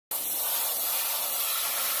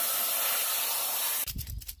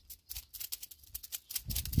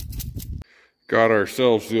Got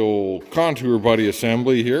ourselves the old contour buddy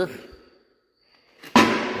assembly here.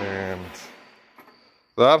 And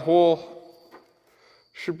that hole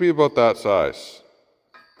should be about that size.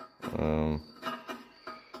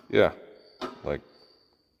 Yeah,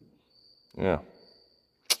 yeah.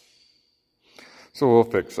 So we'll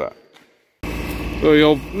fix that. So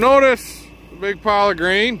you'll notice a big pile of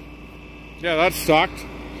grain. Yeah, that sucked.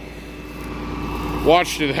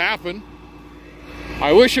 Watched it happen.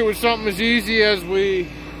 I wish it was something as easy as we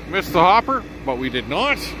missed the hopper, but we did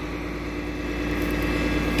not.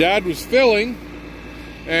 Dad was filling,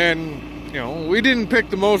 and you know, we didn't pick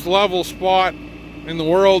the most level spot in the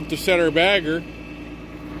world to set our bagger.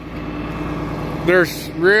 There's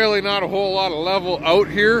really not a whole lot of level out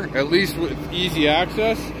here, at least with easy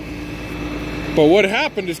access. But what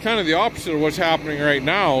happened is kind of the opposite of what's happening right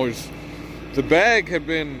now. Is the bag had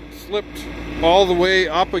been slipped all the way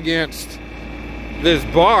up against this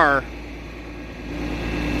bar,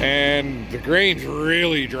 and the grain's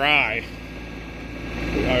really dry.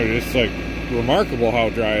 It's like remarkable how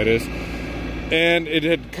dry it is. And it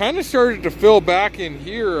had kind of started to fill back in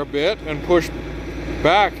here a bit and push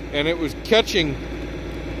back, and it was catching,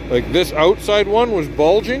 like this outside one was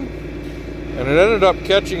bulging, and it ended up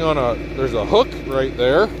catching on there's a hook right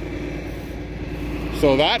there.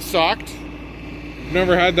 So that sucked.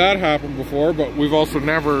 Never had that happen before, but we've also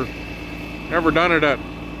never done it at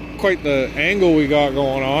quite the angle we got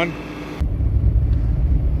going on.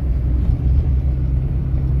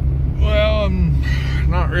 Well, I'm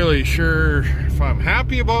not really sure if I'm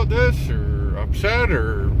happy about this or upset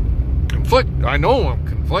or conflicted. I know I'm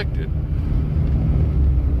conflicted.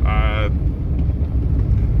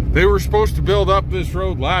 They were supposed to build up this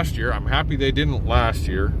road last year. I'm happy they didn't last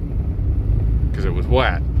year because it was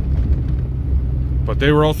wet. But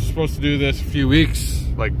they were also supposed to do this a few weeks,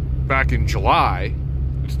 like back in July.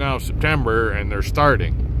 It's now September and they're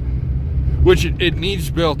starting, which it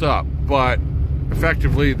needs built up, but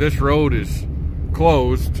effectively this road is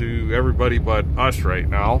closed to everybody but us right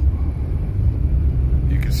now.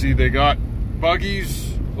 You can see they got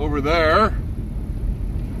buggies over there.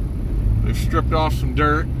 They've stripped off some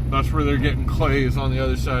dirt. That's where they're getting clay, is on the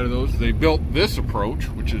other side of those. They built this approach,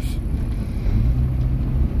 which is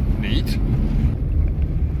neat.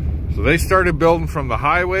 So they started building from the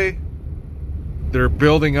highway. They're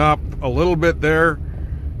building up a little bit there.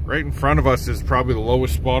 Right in front of us is probably the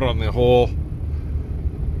lowest spot on the whole,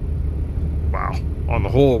 wow, on the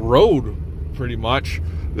whole road, pretty much.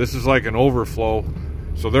 This is like an overflow.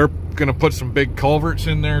 So they're gonna put some big culverts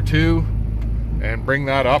in there too and bring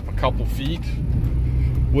that up a couple feet,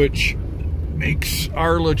 which makes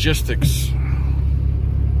our logistics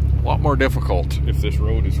a lot more difficult if this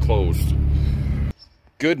road is closed.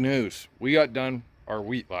 Good news, we got done our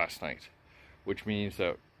wheat last night, which means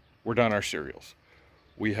that we're done our cereals.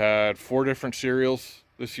 We had 4 different cereals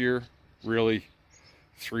this year, really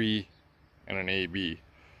 3 and an AB.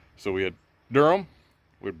 So we had durum,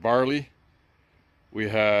 we had barley, we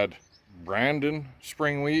had Brandon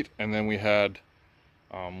spring wheat, and then we had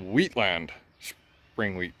Wheatland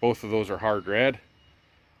spring wheat. Both of those are hard red.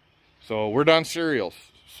 So we're done cereals.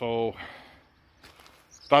 So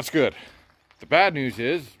that's good. The bad news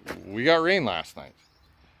is we got rain last night.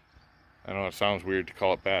 I know it sounds weird to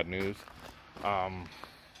call it bad news.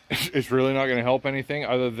 It's really not going to help anything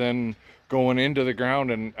other than going into the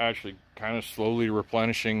ground and actually kind of slowly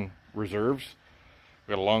replenishing reserves.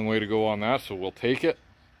 We've got a long way to go on that, so we'll take it.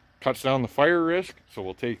 Cuts down the fire risk, so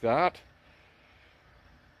we'll take that.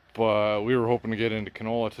 But we were hoping to get into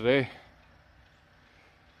canola today.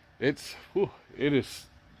 It is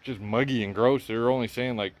just muggy and gross. They were only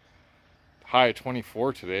saying like high of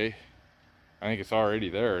 24 today. I think it's already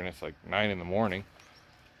there, and it's like 9 in the morning.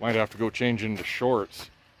 Might have to go change into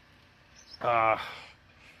shorts. So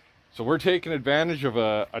we're taking advantage of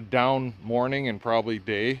a down morning and probably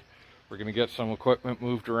day. We're gonna get some equipment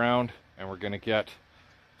moved around, and we're gonna get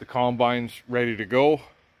the combines ready to go.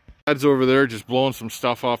 Dad's over there just blowing some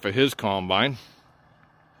stuff off of his combine.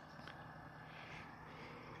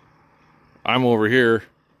 I'm over here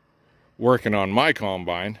working on my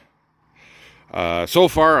combine. So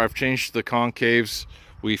far I've changed the concaves.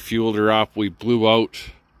 We fueled her up. We blew out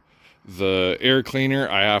the air cleaner.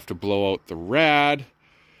 I have to blow out the rad.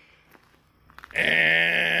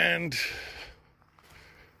 And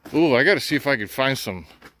I gotta see if I can find some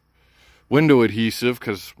window adhesive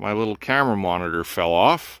because my little camera monitor fell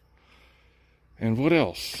off. And what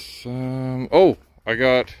else? I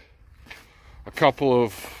got a couple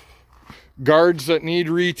of guards that need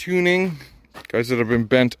retuning, guys that have been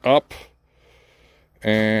bent up,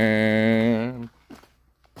 and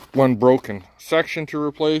one broken section to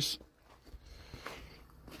replace.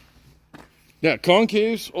 Yeah,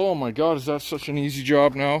 concaves, oh my god, is that such an easy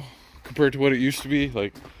job now compared to what it used to be?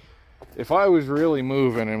 Like, if I was really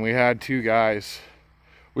moving and we had 2 guys,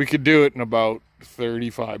 we could do it in about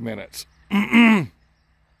 35 minutes.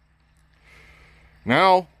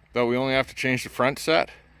 Now that we only have to change the front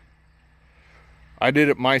set, I did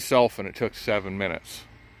it myself and it took 7 minutes.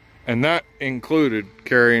 And that included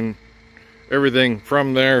carrying everything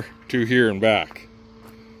from there to here and back.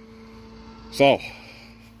 So,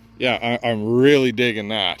 yeah, I'm really digging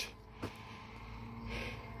that.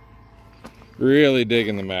 Really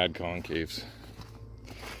digging the mad concaves.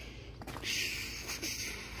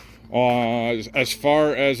 As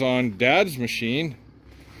far as on Dad's machine,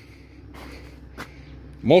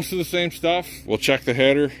 most of the same stuff. We'll check the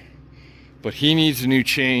header, but he needs a new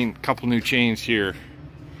chain, couple new chains here.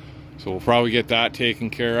 So we'll probably get that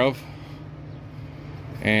taken care of.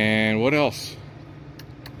 And what else?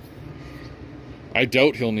 I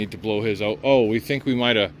doubt he'll need to blow his out. Oh, we think we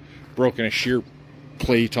might have broken a shear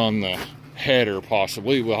plate on the header,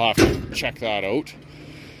 possibly. We'll have to check that out.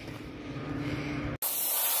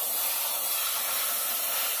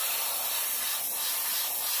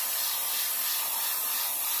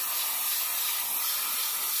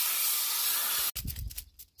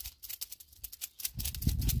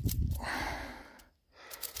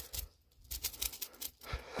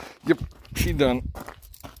 Yep, she done.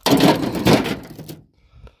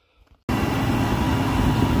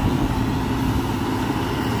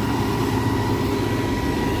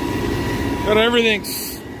 Got everything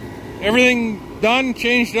done,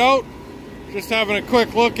 changed out. Just having a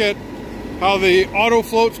quick look at how the auto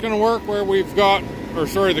float's gonna work, where we've got, or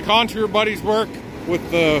sorry, the contour buddies work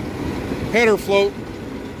with the header float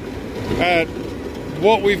at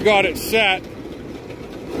what we've got it set.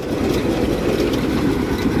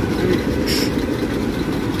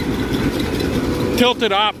 Tilt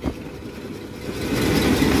it up.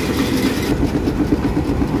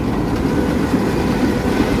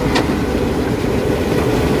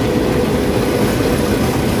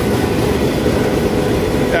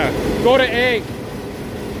 Yeah, go to egg.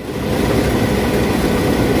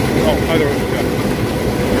 Oh, either way, yeah.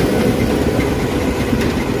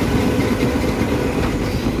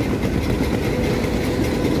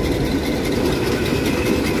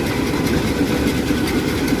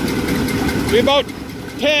 Be about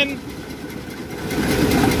 10.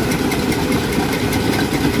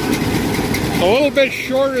 A little bit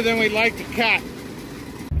shorter than we'd like to cut.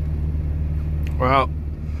 Well,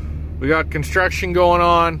 we got construction going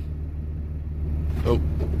on. Oh,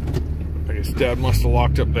 I guess Dad must have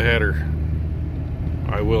locked up the header.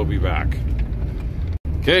 I will be back.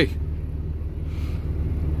 Okay.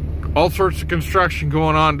 All sorts of construction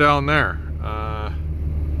going on down there.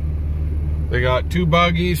 They got 2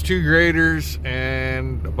 buggies, 2 graders,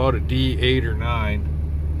 and about a D8 or 9.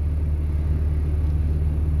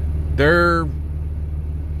 They're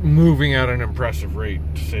moving at an impressive rate,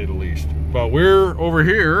 to say the least. But we're over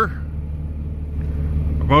here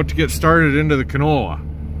about to get started into the canola.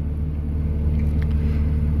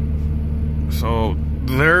 So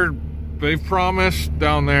they've promised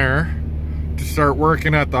down there to start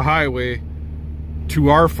working at the highway to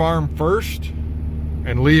our farm first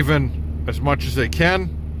and leaving as much as they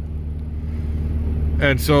can.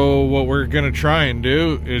 And so what we're gonna try and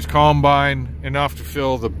do is combine enough to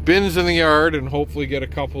fill the bins in the yard and hopefully get a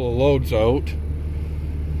couple of loads out,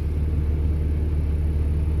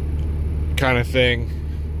 kind of thing.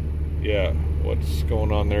 Yeah, what's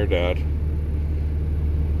going on there, Dad?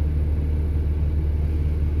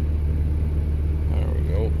 There we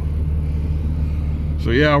go.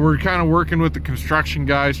 So yeah, we're kind of working with the construction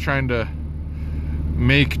guys, trying to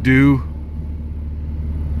make do.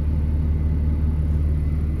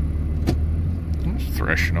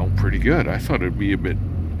 Threshing out pretty good. I thought it'd be a bit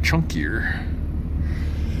chunkier.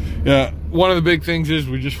 Yeah, one of the big things is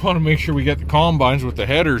we just want to make sure we get the combines with the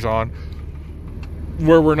headers on,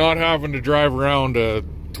 where we're not having to drive around a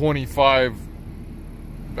 25,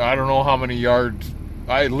 I don't know how many yards,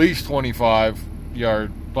 at least 25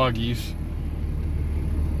 yard buggies.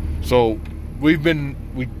 So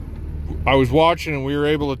I was watching and we were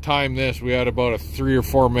able to time this. We had about a 3 or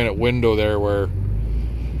 4 minute window there where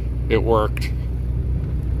it worked.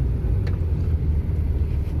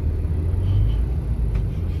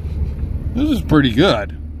 This is pretty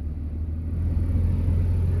good.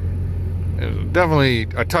 It's definitely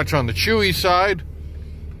a touch on the chewy side,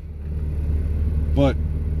 but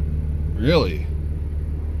really,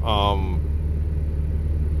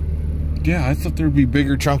 yeah, I thought there'd be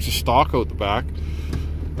bigger chunks of stalk out the back.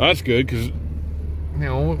 That's good, because, you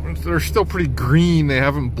know, they're still pretty green. They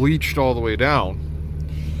haven't bleached all the way down.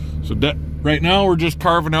 So right now we're just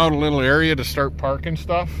carving out a little area to start parking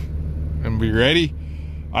stuff and be ready.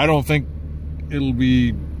 I don't think it'll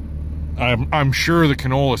be, I'm sure the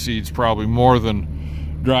canola seed's probably more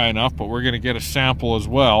than dry enough, but we're gonna get a sample as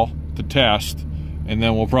well to test, and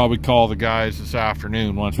then we'll probably call the guys this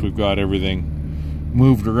afternoon once we've got everything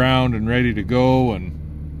moved around and ready to go. And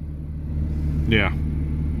yeah.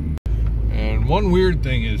 And one weird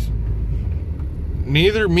thing is,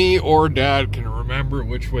 neither me or Dad can remember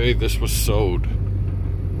which way this was sowed.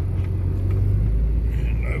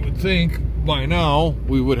 And I would think by now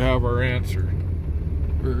we would have our answer.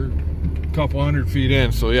 We're a couple hundred feet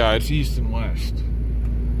in, so yeah, it's east and west.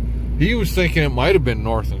 He was thinking it might have been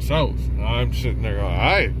north and south. And I'm sitting there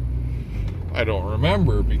going, I don't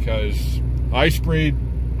remember, because I sprayed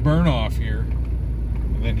burn off here,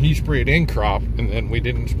 and then he sprayed in crop, and then we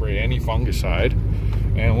didn't spray any fungicide.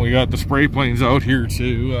 And we got the spray planes out here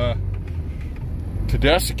to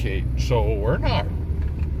desiccate. So we're not.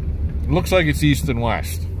 It looks like it's east and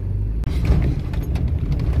west.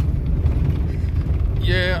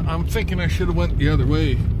 Yeah, I'm thinking I should have went the other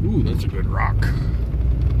way. Ooh, that's a good rock.